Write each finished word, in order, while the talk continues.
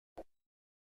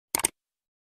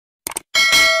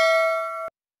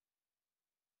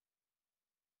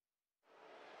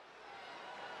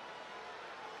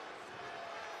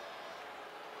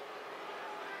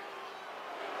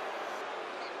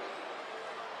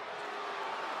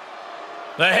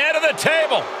The head of the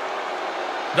table,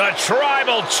 the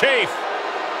tribal chief.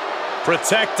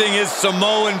 Protecting his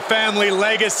Samoan family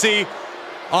legacy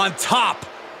on top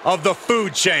of the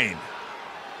food chain.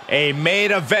 A main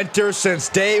eventer since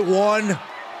day one,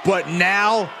 but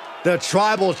now the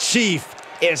tribal chief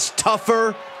is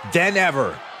tougher than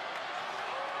ever.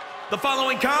 The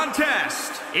following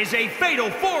contest is a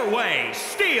fatal four-way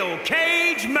steel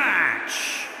cage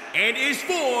match and is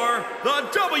for the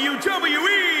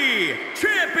WWE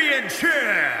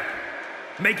Championship.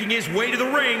 Making his way to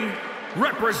the ring,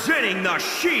 representing the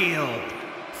Shield,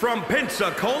 from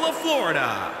Pensacola,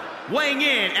 Florida, weighing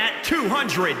in at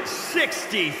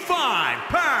 265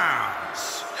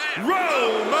 pounds,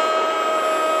 Roman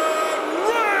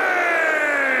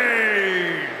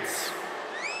Reigns!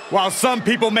 While some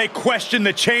people may question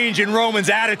the change in Roman's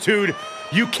attitude,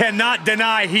 you cannot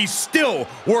deny he still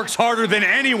works harder than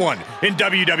anyone in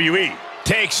WWE.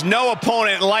 Takes no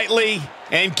opponent lightly,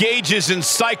 engages in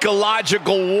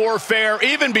psychological warfare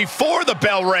even before the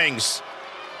bell rings.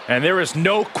 And there is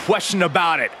no question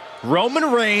about it.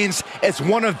 Roman Reigns is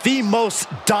one of the most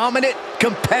dominant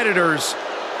competitors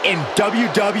in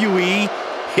WWE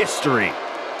history.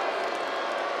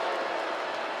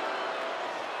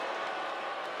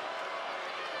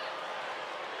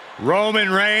 Roman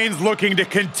Reigns looking to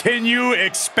continue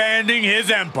expanding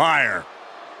his empire.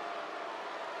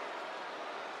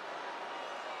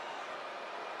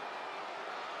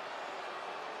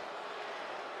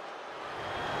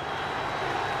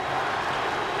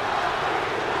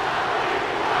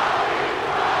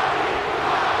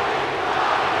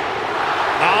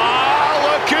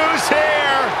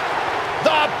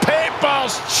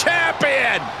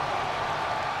 Champion!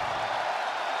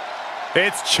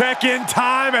 It's check-in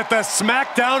time at the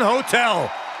SmackDown Hotel.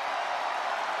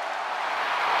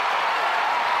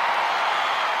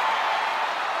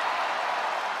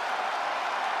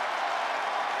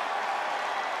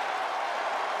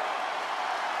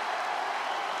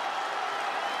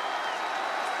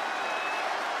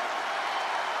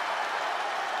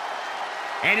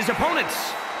 And his opponents,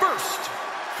 first,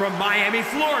 from Miami,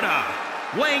 Florida,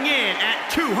 weighing in at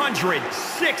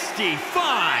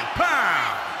 265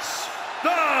 pounds, The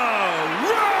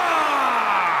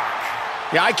Rock!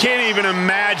 Yeah, I can't even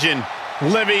imagine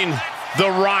living The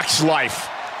Rock's life.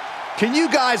 Can you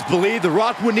guys believe The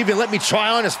Rock wouldn't even let me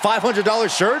try on his $500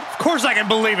 shirt? Of course I can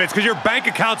believe it. It's because your bank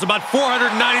account's about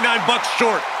 $499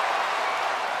 short.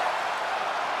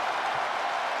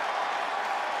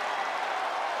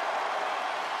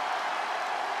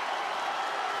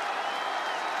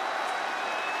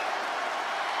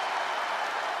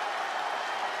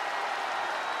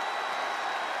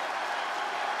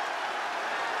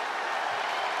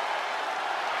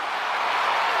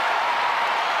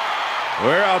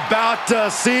 We're about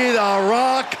to see The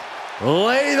Rock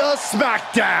lay the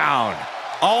smackdown.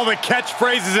 All the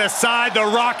catchphrases aside, The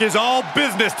Rock is all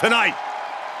business tonight.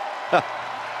 The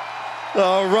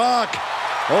Rock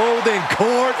holding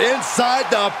court inside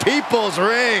the People's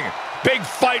Ring. Big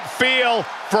fight feel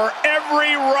for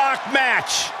every Rock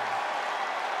match.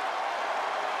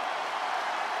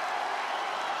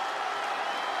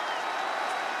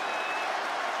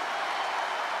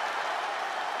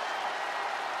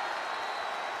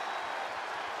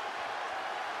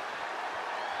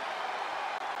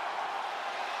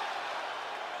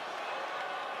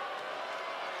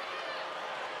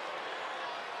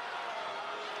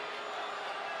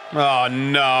 Oh,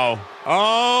 no.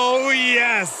 Oh,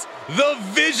 yes. The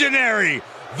visionary,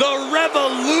 the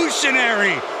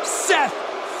revolutionary, Seth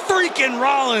freaking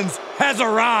Rollins has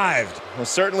arrived. Well,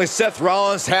 certainly Seth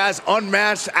Rollins has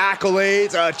unmatched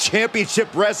accolades, a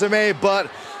championship resume,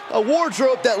 but a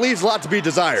wardrobe that leaves a lot to be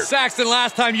desired. Saxton,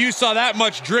 last time you saw that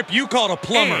much drip, you called a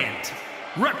plumber. And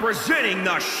representing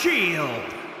the Shield,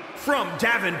 from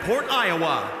Davenport,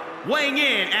 Iowa, weighing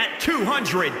in at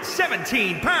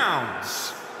 217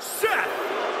 pounds, Seth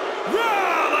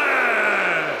Rollins!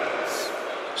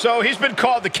 So he's been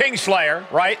called the Kingslayer,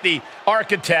 right? The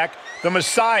Architect, the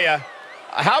Messiah.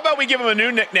 How about we give him a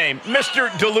new nickname, Mr.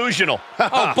 Delusional?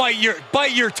 Oh,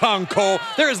 bite your tongue, Cole.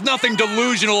 There is nothing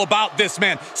delusional about this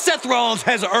man. Seth Rollins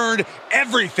has earned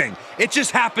everything. It just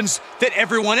happens that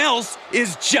everyone else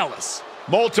is jealous.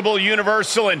 Multiple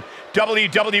Universal and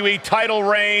WWE title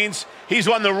reigns. He's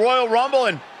won the Royal Rumble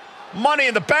and Money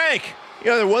in the Bank. You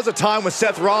know, there was a time when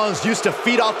Seth Rollins used to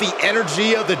feed off the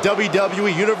energy of the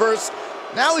WWE Universe.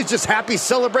 Now he's just happy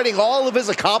celebrating all of his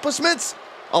accomplishments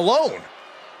alone.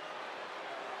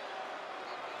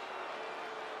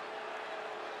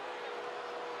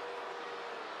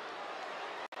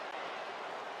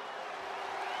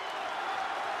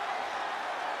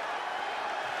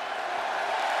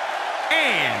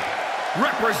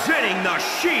 representing the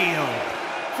Shield,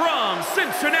 from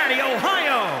Cincinnati,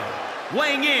 Ohio,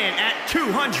 weighing in at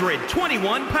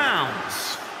 221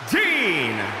 pounds,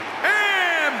 Dean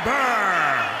Ambrose.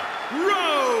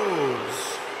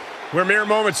 We're mere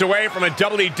moments away from a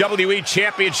WWE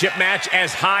Championship match,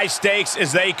 as high stakes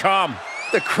as they come.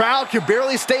 The crowd can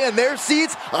barely stay in their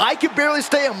seats. I can barely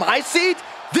stay in my seat.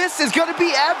 This is going to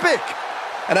be epic.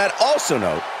 And I'd also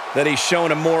note that he's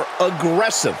shown a more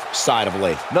aggressive side of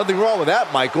late. Nothing wrong with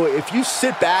that, Michael. If you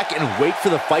sit back and wait for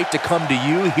the fight to come to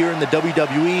you here in the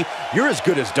WWE, you're as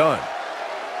good as done.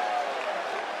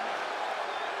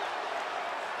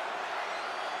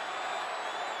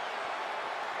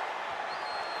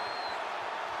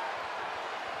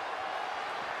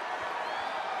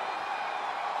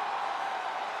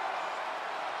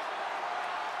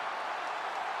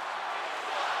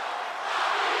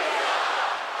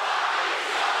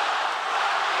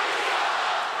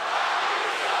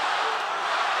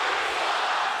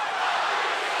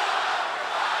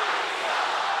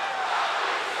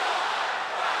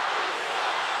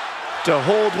 To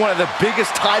hold one of the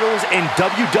biggest titles in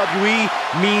WWE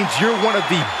means you're one of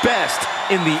the best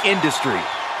in the industry.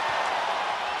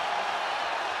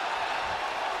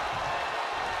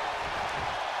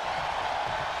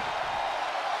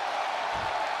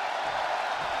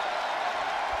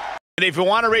 And if you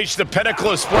want to reach the pinnacle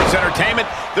of sports entertainment,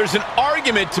 there's an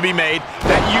argument to be made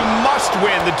that you must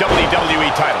win the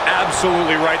WWE title.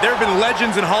 Absolutely right. There have been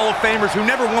legends and Hall of Famers who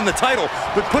never won the title,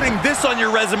 but putting this on your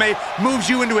resume moves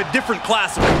you into a different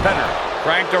class of competitor.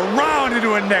 Cranked around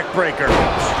into a neck breaker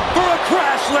for a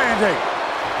crash landing.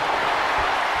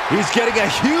 He's getting a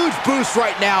huge boost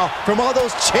right now from all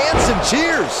those chants and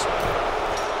cheers.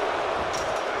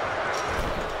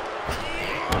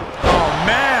 Oh,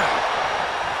 man.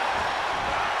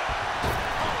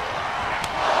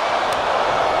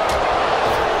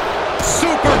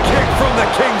 Super kick from the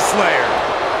Kingslayer.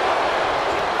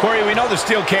 Corey, we know the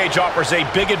steel cage offers a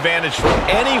big advantage for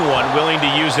anyone willing to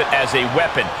use it as a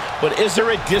weapon, but is there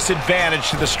a disadvantage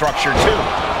to the structure too?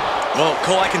 Well,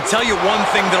 Cole, I can tell you one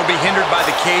thing that'll be hindered by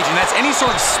the cage, and that's any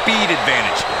sort of speed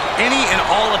advantage. Any and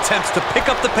all attempts to pick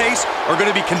up the pace are going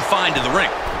to be confined to the ring.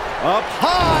 Up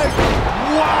high.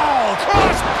 Wow,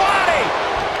 cross body.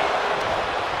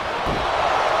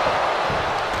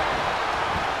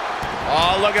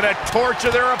 Oh, look at a torch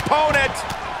of their opponent.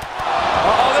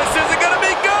 Oh, this isn't going to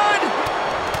be good.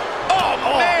 Oh,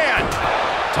 man.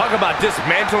 Talk about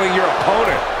dismantling your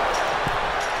opponent.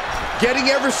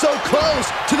 Getting ever so close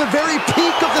to the very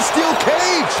peak of the steel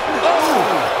cage. Oh!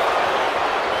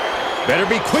 Better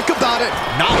be quick about it.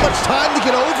 Not much time to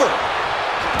get over.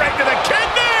 Right to the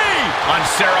kidney.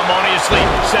 Unceremoniously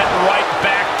sent right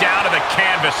back down to the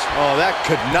canvas. Oh, that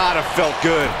could not have felt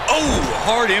good. Oh,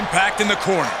 hard impact in the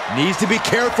corner. Needs to be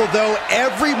careful, though.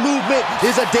 Every movement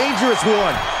is a dangerous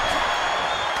one.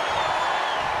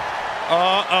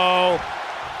 Uh-oh.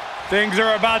 Things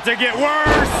are about to get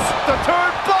worse. The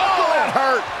turnbuckle. That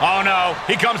hurt. Oh, no.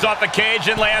 He comes off the cage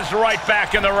and lands right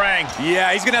back in the ring.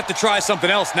 Yeah, he's going to have to try something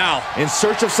else now. In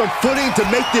search of some footing to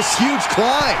make this huge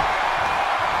climb.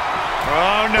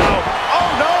 Oh, no. Oh,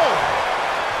 no.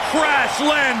 Crash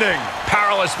landing.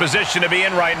 Powerless position to be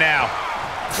in right now.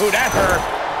 Ooh, that hurt.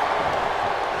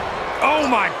 Oh,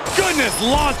 my goodness.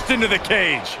 Launched into the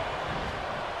cage.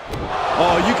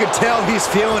 Oh, you can tell he's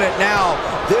feeling it now.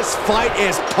 This fight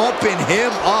is pumping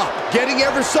him up. Getting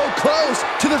ever so close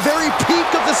to the very peak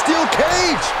of the steel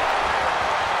cage.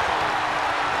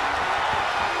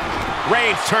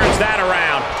 Reigns turns that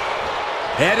around.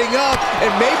 Heading up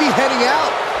and maybe heading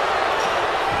out.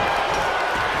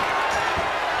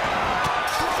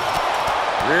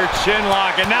 Rear chin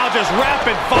lock, and now just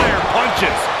rapid fire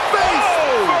punches. Face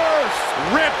first.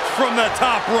 Ripped from the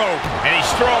top rope. And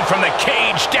he's thrown from the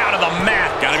cage down to the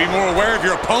mat. Got to be more aware of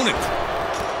your opponent.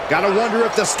 Gotta wonder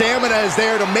if the stamina is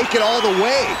there to make it all the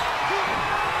way.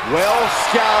 Well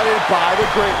scouted by the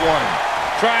Great One.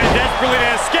 Trying desperately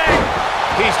to escape.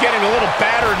 He's getting a little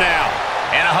battered now.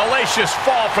 And a hellacious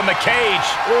fall from the cage.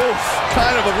 Oof,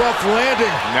 kind of a rough landing.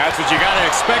 And that's what you got to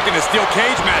expect in a steel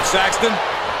cage match, Saxton.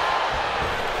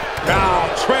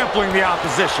 Now trampling the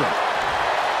opposition.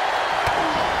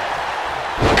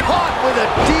 Caught with a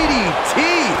DDT.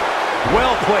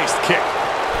 Well-placed kick.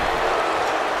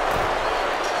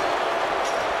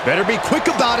 Better be quick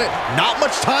about it. Not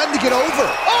much time to get over.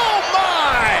 Oh,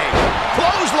 my!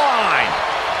 Clothesline.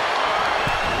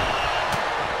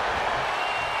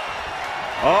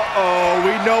 Uh-oh,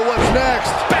 we know what's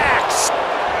next. Backs.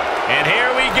 And here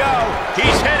we go.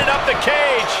 He's headed up the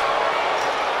cage.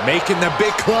 Making the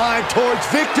big climb towards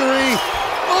victory.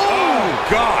 Oh,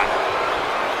 God.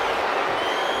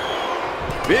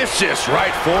 Vicious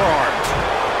right forearm.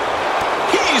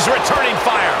 He's returning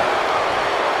fire.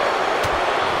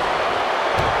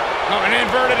 Oh, an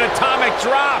inverted atomic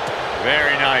drop.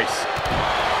 Very nice.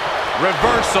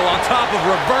 Reversal on top of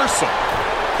reversal.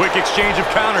 Quick exchange of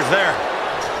counters there.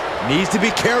 Needs to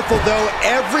be careful, though.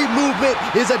 Every movement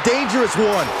is a dangerous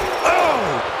one.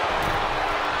 Oh!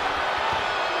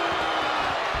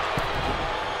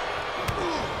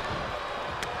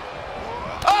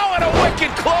 Oh, and a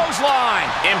wicked clothesline.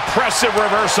 Impressive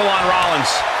reversal on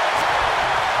Rollins.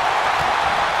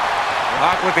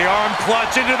 Rock with the arm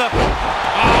clutch into the...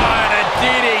 Oh, and a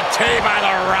DDT by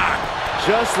The Rock.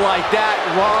 Just like that,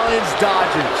 Rollins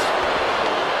dodges.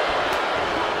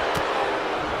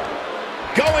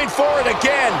 Going for it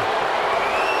again.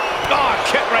 Oh,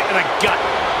 kick right in the gut.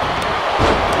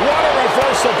 What a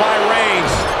reversal by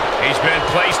Reigns. He's been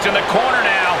placed in the corner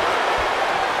now.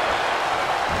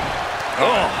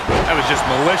 Oh, that was just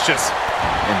malicious.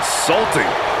 Insulting.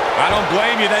 I don't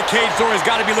blame you. That cage door has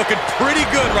got to be looking pretty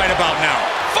good right about now.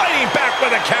 Fighting back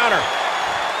with a counter.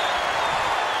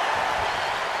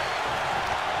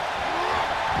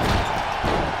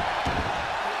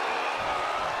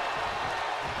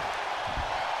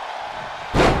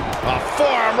 A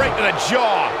forearm right to the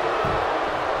jaw.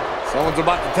 Someone's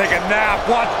about to take a nap.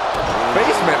 What?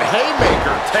 Basement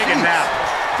haymaker. Take a nap.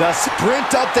 The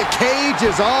sprint up the cage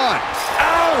is on.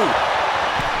 Ow!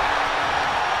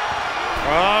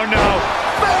 Oh, no.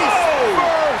 Face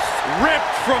first.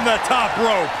 Ripped from the top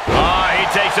rope. Ah, he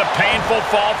takes a painful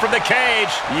fall from the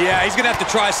cage. Yeah, he's going to have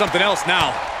to try something else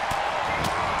now.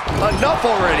 Enough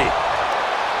already.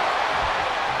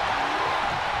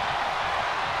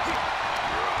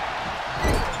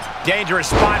 Dangerous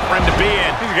spot for him to be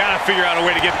in. He's got to figure out a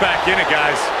way to get back in it,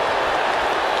 guys.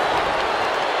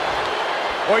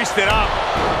 Hoisted up.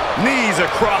 Knees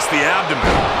across the abdomen.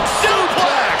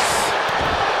 Suplex!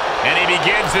 And he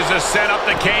begins his ascent up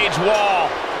the cage wall.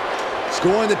 It's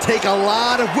going to take a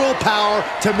lot of willpower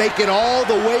to make it all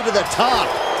the way to the top.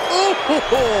 Ooh.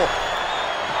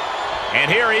 And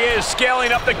here he is,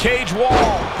 scaling up the cage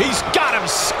wall. He's got him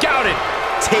scouted.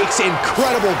 Takes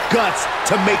incredible guts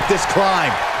to make this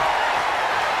climb.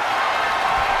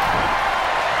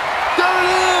 There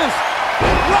it is!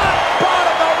 Rock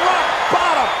bottom, the rock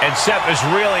bottom! And Seth is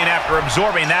reeling after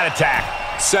absorbing that attack.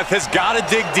 Seth has got to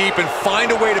dig deep and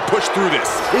find a way to push through this.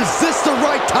 Is this the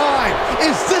right time?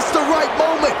 Is this the right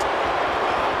moment?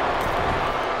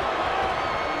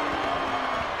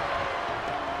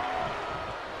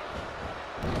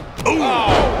 Ooh.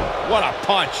 Oh, what a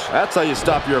punch. That's how you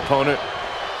stop your opponent.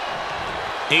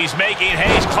 He's making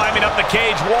haste climbing up the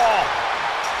cage wall.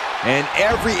 And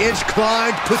every inch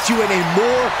climbed puts you in a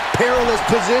more perilous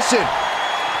position.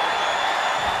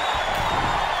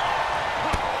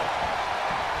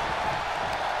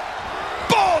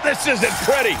 Oh, this isn't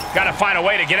pretty. Got to find a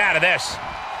way to get out of this.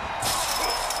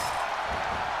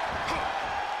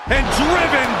 And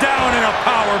driven down in a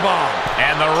powerbomb.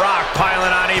 And The Rock piling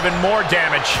on even more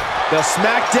damage. The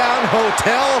SmackDown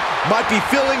Hotel might be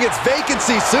filling its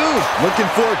vacancy soon. Looking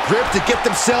for a grip to get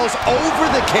themselves over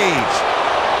the cage.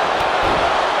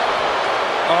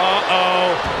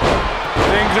 Uh-oh.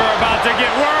 Things are about to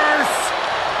get worse.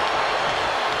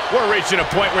 We're reaching a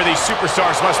point where these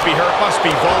superstars must be hurt, must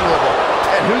be vulnerable.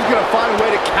 And who's going to find a way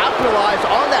to capitalize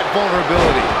on that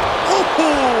vulnerability?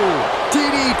 Ooh,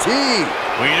 DDT.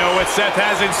 We know what Seth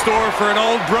has in store for an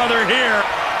old brother here.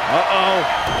 Uh-oh.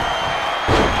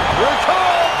 Here it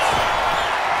comes.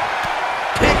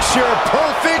 Picture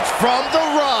perfect from The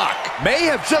Rock. May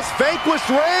have just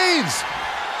vanquished Reigns.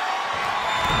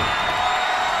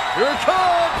 Here it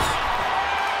comes.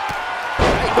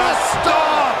 The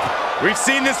stop. We've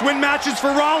seen this win matches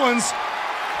for Rollins.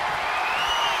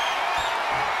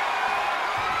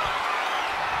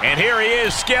 And here he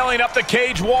is, scaling up the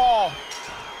cage wall.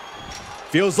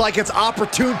 Feels like it's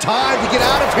opportune time to get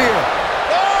out of here.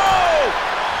 Oh!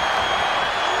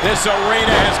 This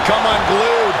arena has come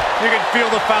unglued. You can feel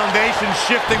the foundation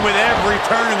shifting with every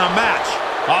turn in the match.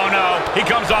 Oh no, he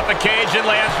comes off the cage and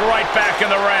lands right back in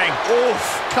the ring. Oof,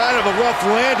 kind of a rough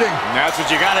landing. And that's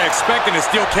what you gotta expect in a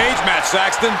steel cage match,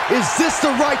 Saxton. Is this the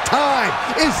right time?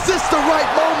 Is this the right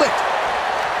moment?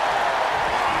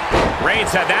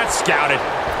 Reigns had that scouted.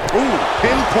 Ooh,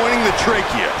 pinpointing the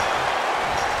trachea.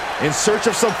 In search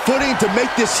of some footing to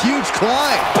make this huge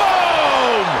climb.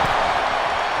 Boom!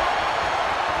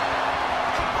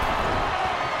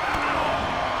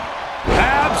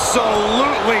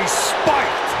 Absolutely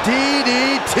spiked.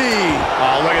 DDT.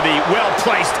 Oh, look at the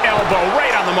well-placed elbow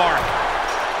right on the mark.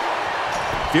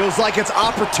 Feels like it's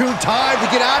opportune time to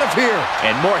get out of here.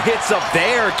 And more hits up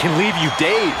there can leave you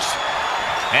dazed.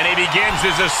 And he begins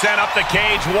his ascent up the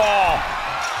cage wall.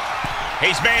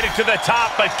 He's made it to the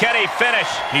top, but can he finish?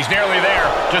 He's nearly there.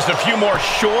 Just a few more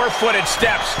sure-footed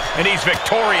steps, and he's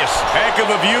victorious. Heck of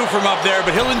a view from up there,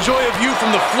 but he'll enjoy a view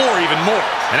from the floor even more.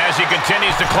 And as he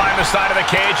continues to climb the side of the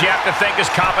cage, you have to think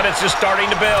his confidence is starting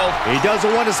to build. He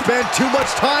doesn't want to spend too much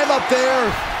time up there.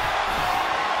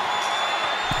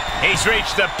 He's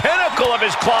reached the pinnacle of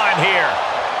his climb here.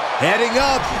 Heading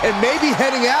up and maybe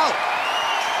heading out.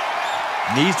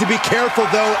 Needs to be careful,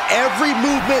 though. Every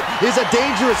movement is a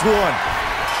dangerous one.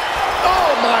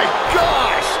 Oh, my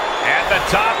gosh! At the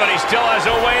top, but he still has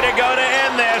a way to go to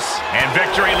end this. And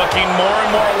victory looking more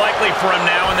and more likely for him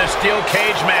now in this steel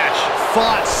cage match.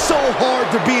 Fought so hard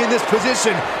to be in this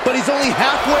position, but he's only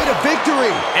halfway to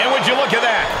victory. And would you look at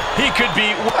that? He could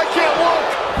be... I can't look!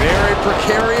 Very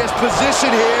precarious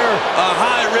position here. A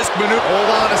high-risk maneuver. Hold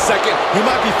on a second. He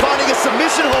might be finding a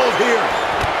submission hold here.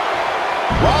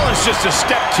 Rollins just a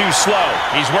step too slow.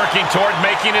 He's working toward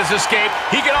making his escape.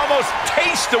 He can almost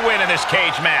taste the win in this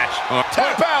cage match.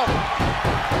 Tap out.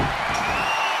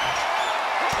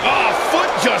 Oh, foot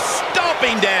just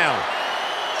stomping down.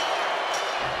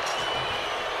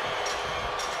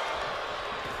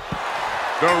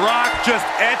 The Rock just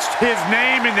etched his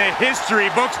name in the history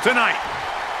books tonight.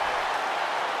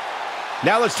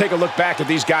 Now let's take a look back at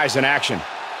these guys in action.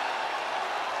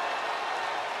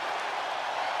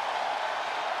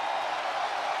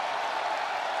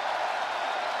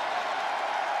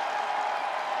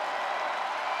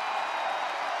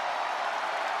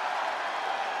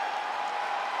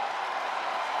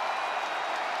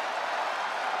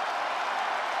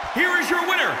 Here is your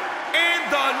winner,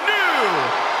 and the new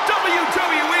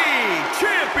WWE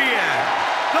Champion,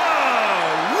 The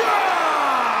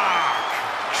Rock!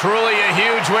 Truly a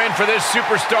huge win for this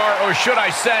superstar, or should I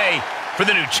say, for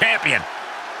the new champion.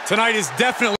 Tonight is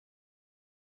definitely